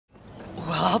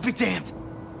I'll be damned.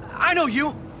 I know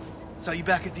you. Saw you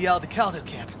back at the Aldecaldo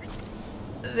camp.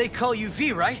 They call you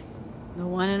V, right? The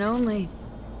one and only.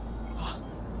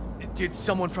 Did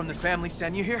someone from the family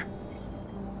send you here?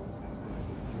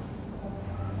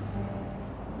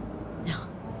 No.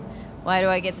 Why do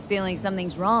I get the feeling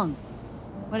something's wrong?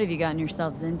 What have you gotten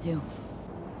yourselves into?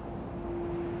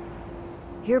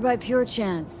 Here by pure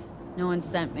chance. No one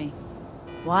sent me.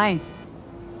 Why?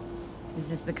 Is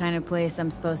this the kind of place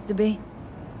I'm supposed to be?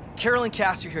 Carol and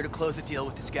Cass are here to close the deal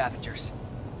with the scavengers.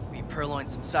 We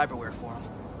purloined some cyberware for them.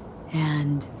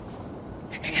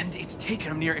 And it's taken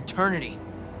them near eternity.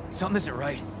 Something isn't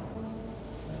right.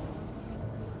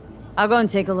 I'll go and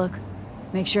take a look.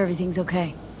 Make sure everything's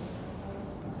okay.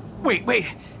 Wait.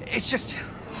 It's just...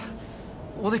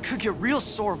 Well, they could get real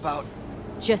sore about...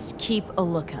 Just keep a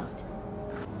lookout.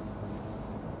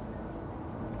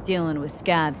 Dealing with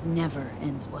scavs never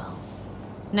ends well.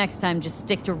 Next time, just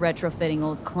stick to retrofitting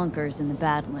old clunkers in the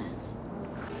Badlands.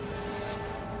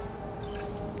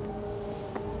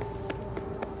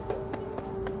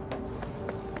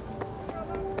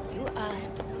 You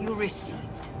asked, you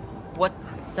received. What?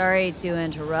 Sorry to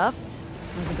interrupt.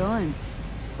 How's it going?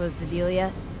 Closed the deal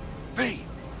yet? V,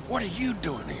 what are you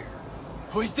doing here?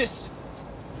 Who is this?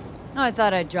 No, I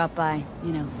thought I'd drop by.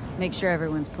 You know, make sure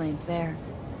everyone's playing fair.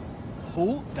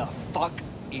 Who the fuck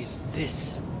is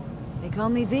this? They call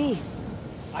me V.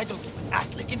 I don't give an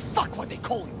ass-licking fuck what they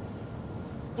call you.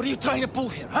 What are you trying to pull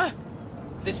here, huh?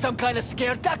 This some kind of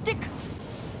scare tactic?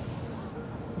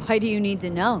 Why do you need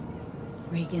to know?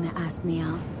 Were you gonna ask me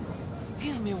out?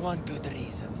 Give me one good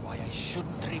reason why I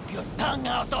shouldn't rip your tongue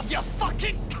out of your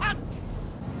fucking cunt!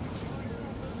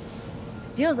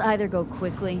 Deals either go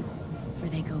quickly, or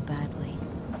they go badly.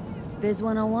 It's Biz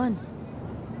 101.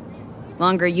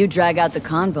 Longer you drag out the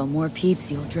convo, more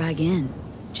peeps you'll drag in.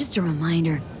 Just a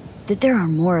reminder that there are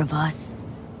more of us.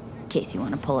 In case you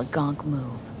want to pull a gonk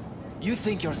move. You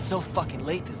think you're so fucking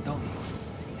latest, don't you?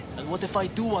 And what if I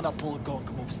do want to pull a gonk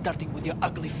move, starting with your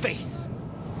ugly face?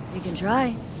 You can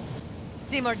try.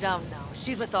 Simmer down now.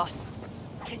 She's with us.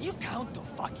 Can you count to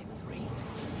fucking 3?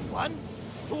 1,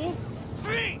 2,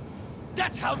 3!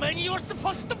 That's how many you're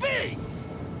supposed to be!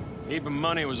 Heap of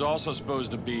money was also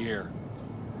supposed to be here.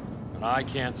 But I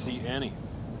can't see any.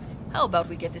 How about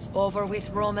we get this over with,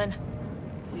 Roman?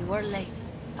 We were late.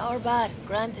 Our bad,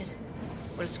 granted.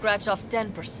 We'll scratch off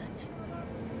 10%.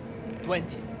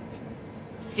 20.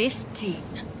 15.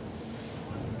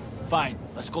 Fine,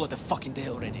 let's call it a fucking day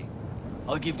already.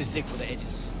 I'll give the sick for the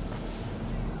edges.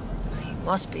 You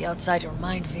must be outside your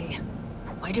mind, V.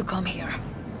 Why'd you come here?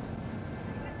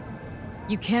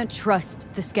 You can't trust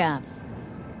the Scavs.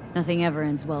 Nothing ever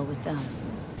ends well with them.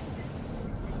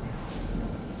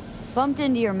 Bumped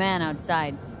into your man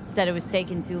outside. Said it was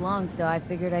taking too long, so I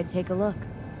figured I'd take a look.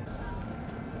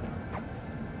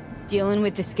 Dealing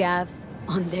with the Scavs,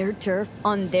 on their turf,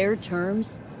 on their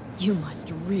terms, you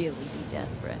must really be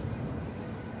desperate.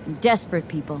 And desperate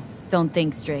people don't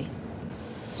think straight.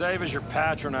 Save as you're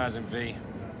patronizing, V.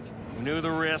 We knew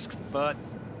the risk, but...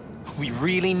 We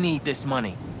really need this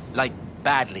money. Like,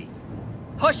 badly.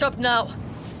 Hush up now.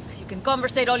 You can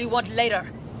conversate all you want later.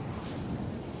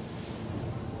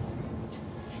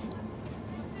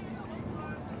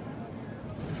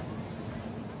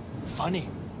 Funny.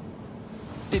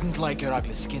 Didn't like your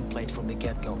ugly skin plate from the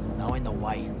get-go. Now I know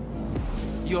why.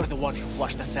 You're the one who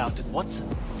flushed us out at Watson.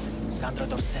 Sandra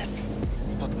Dorset.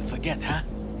 Thought we'd forget, huh?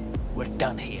 We're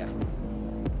done here.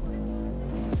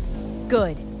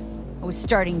 Good. I was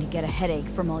starting to get a headache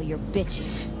from all your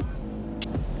bitching.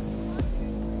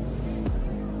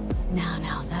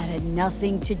 Now, that had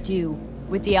nothing to do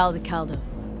with the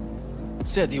Aldecaldos.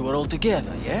 Said you were all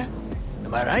together, yeah?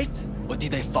 Am I right? Or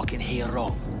did I fucking hear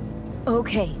wrong?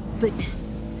 Okay, but...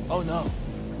 Oh no.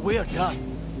 We're done.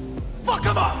 Fuck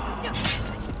him up!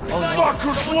 Oh,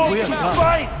 fuckers, We're done.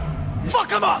 Fight!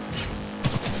 Fuck him up!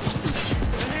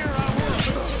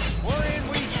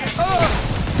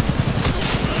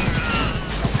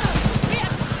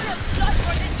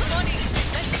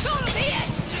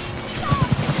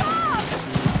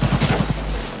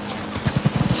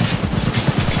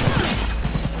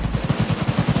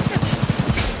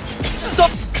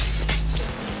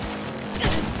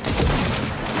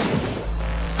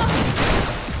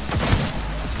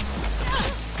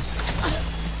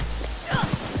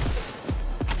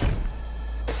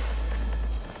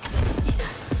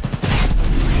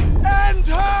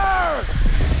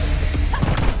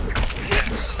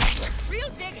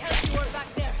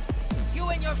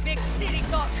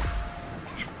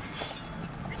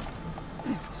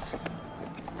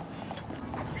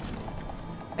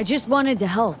 I just wanted to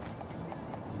help.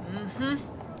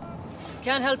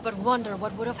 Can't help but wonder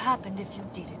what would have happened if you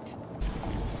didn't.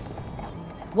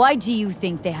 Why do you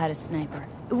think they had a sniper?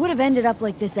 It would have ended up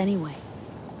like this anyway.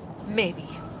 Maybe.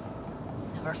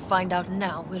 Never find out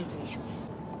now, will we?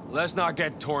 Let's not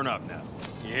get torn up now.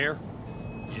 You hear?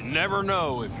 You never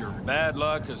know if your bad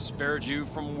luck has spared you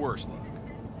from worse luck.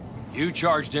 You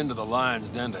charged into the lion's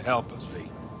den to help us, V.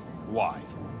 Why?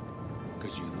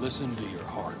 Because you listened to your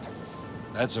heart.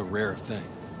 That's a rare thing.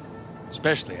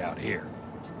 Especially out here.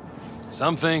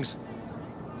 Some things,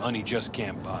 money just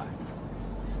can't buy.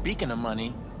 Speaking of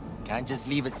money, can't just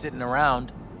leave it sitting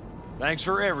around. Thanks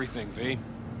for everything, V.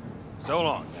 So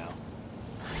long now.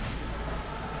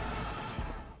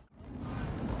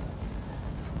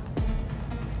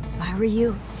 If I were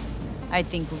you, I'd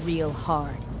think real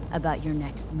hard about your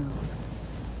next move.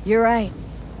 You're right.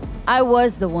 I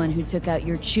was the one who took out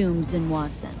your chooms in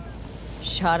Watson.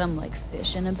 Shot them like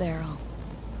fish in a barrel.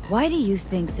 Why do you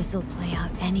think this'll play out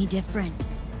any different?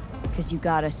 Because you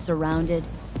got us surrounded?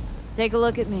 Take a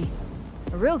look at me.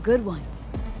 A real good one.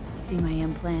 See my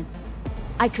implants?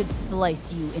 I could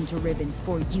slice you into ribbons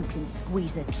before you can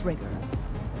squeeze a trigger.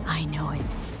 I know it.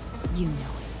 You know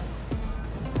it.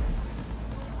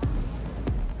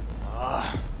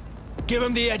 Give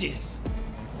him the eddies.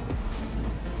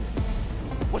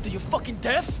 What, are you fucking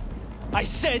deaf? I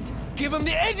said, give him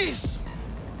the eddies!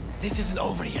 This isn't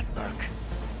over yet, Merc.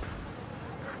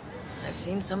 I've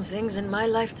seen some things in my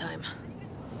lifetime.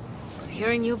 But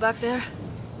hearing you back there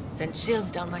sent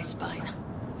chills down my spine.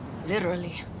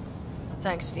 Literally.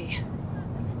 Thanks, V.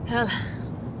 Hell,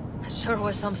 that sure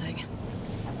was something.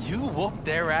 You whooped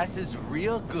their asses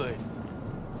real good.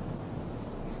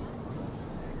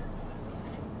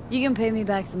 You can pay me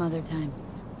back some other time.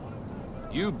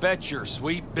 You bet your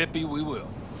sweet Bippy we will.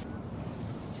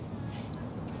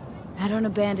 I don't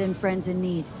abandon friends in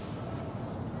need.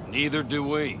 Neither do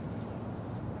we.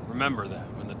 Remember that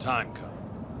when the time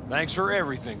comes. Thanks for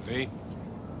everything, V.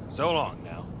 So long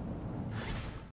now.